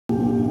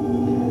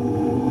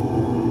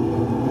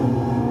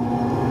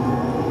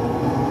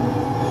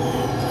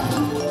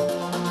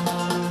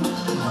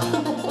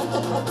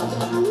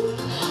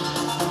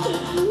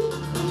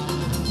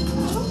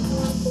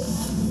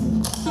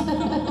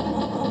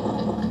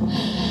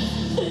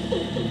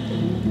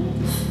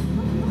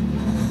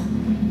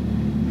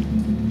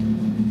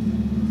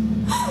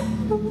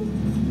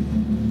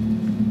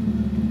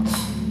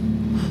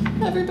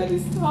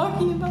Everybody's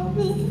talking about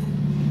me.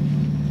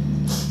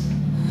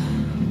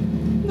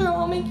 They're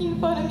all making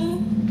fun of me.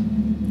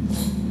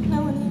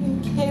 No one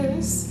even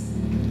cares.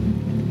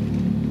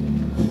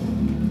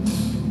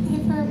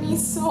 They've hurt me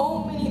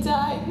so many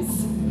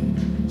times.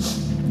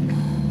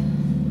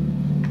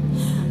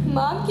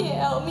 Mom can't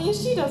help me.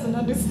 She doesn't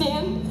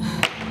understand.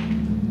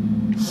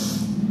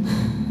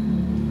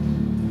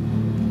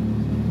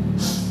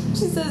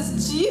 She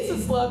says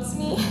Jesus loves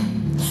me.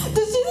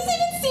 Does Jesus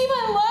even see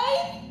my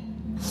life?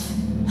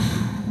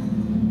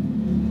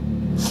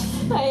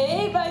 I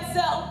hate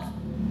myself.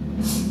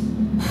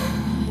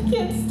 I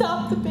can't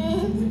stop the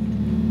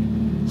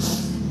pain.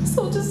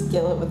 So I'll just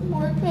kill it with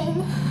more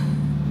pain.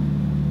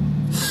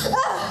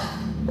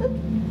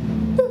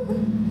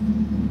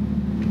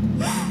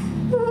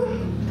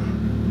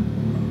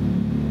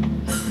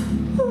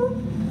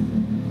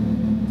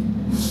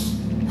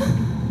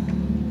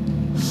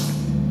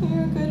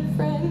 You're a good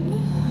friend.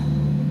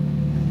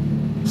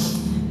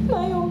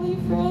 My only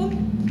friend.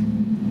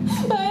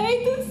 I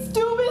hate this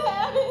stupid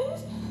habit.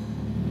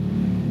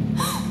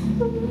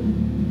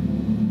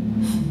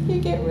 You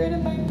get rid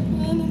of my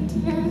pain and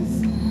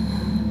tears.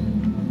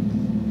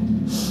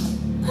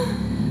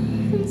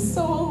 I'm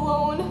so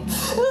alone.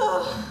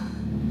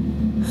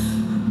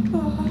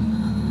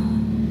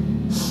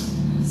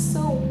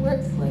 So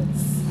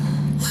worthless.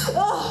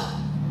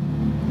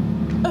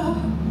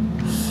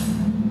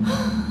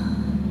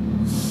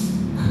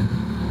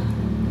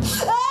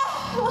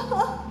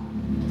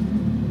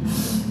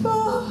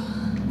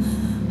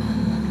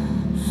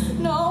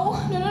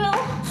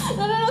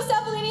 No,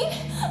 stop bleeding.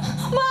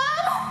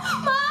 Mom,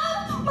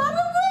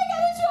 real quick,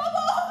 I'm in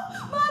trouble.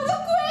 Mom,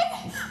 real quick.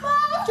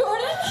 Mom.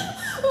 Jordan,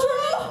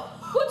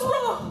 what's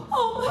wrong?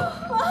 Oh,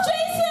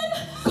 Jason,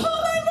 call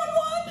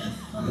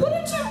 911. What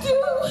did you do?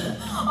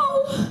 Oh,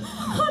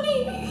 honey,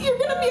 you're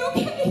gonna be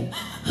okay.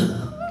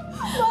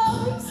 Mom,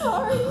 I'm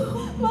sorry.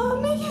 Mom,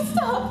 make it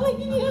stop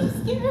licking me. I'm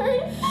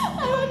scared. I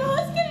don't know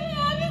what's gonna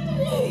happen to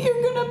me.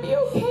 You're gonna be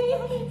okay.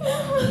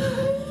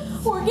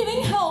 We're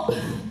getting help.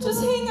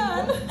 Just hang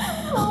on.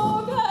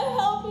 Oh, God,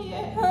 help me.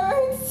 It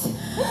hurts.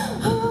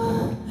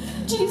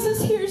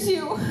 Jesus hears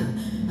you.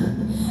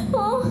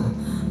 Oh,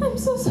 I'm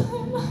so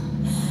sorry,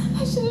 Mom.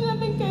 I shouldn't have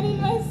been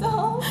cutting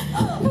myself.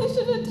 I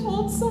should have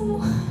told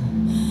someone.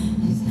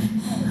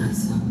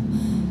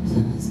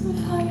 I'm so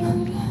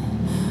tired.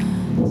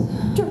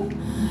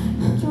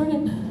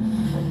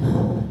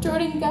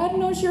 Jordan, God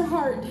knows your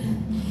heart.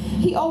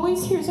 He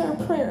always hears our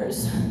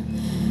prayers.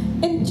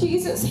 And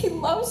Jesus, He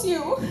loves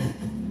you.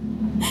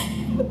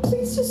 But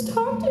please just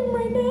talk to Him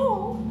right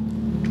now.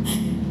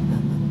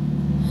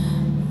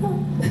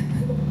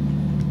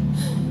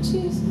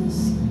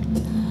 Jesus,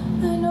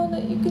 I know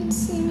that you can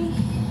see me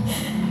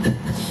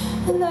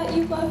and that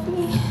you love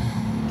me.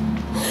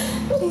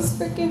 Please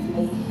forgive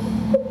me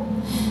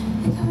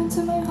and come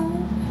into my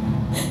heart.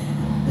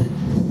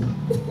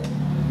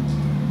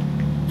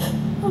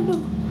 Oh no.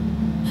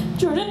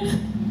 Jordan!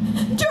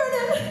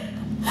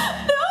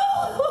 No!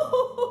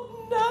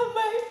 Not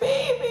my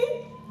baby!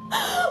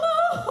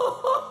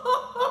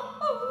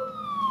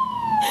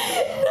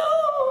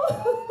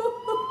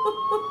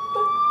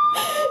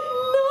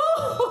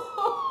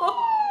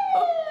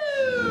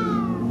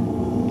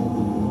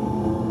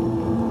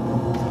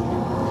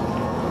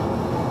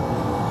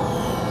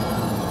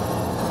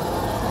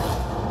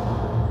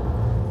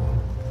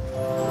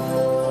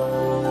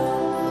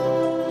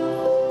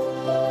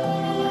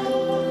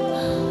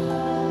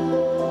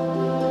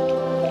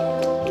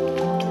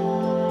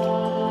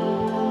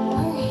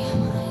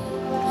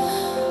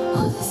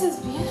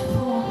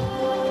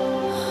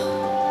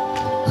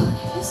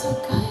 So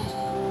good.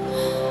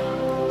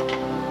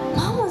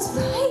 Mom was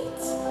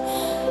right.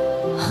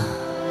 Wow.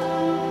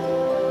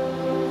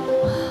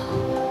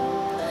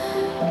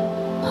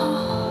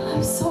 Oh,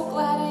 I'm so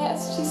glad I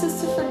asked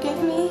Jesus to forgive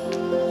me.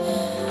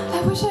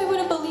 I wish I would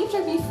have believed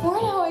her before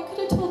now. I could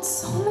have told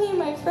so many of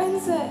my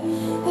friends that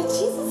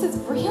Jesus is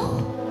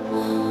real.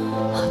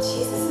 Oh,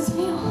 Jesus is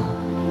real.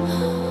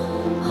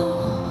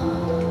 Oh.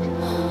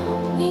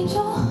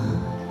 Angel,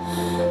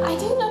 I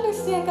didn't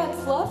understand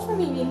God's love for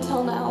me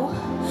until now.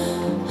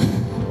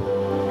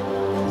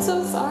 I'm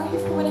so sorry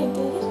for what I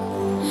did.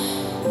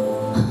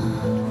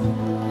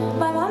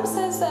 My mom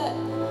says that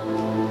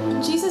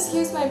Jesus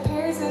hears my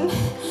prayers, and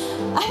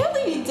I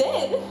believe He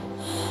did.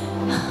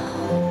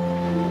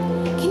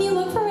 Can you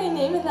look for my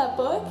name in that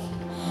book?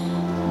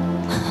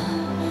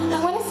 I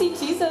want to see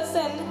Jesus,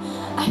 and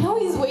I know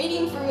He's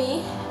waiting for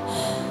me.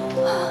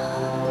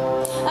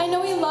 I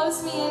know He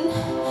loves me, and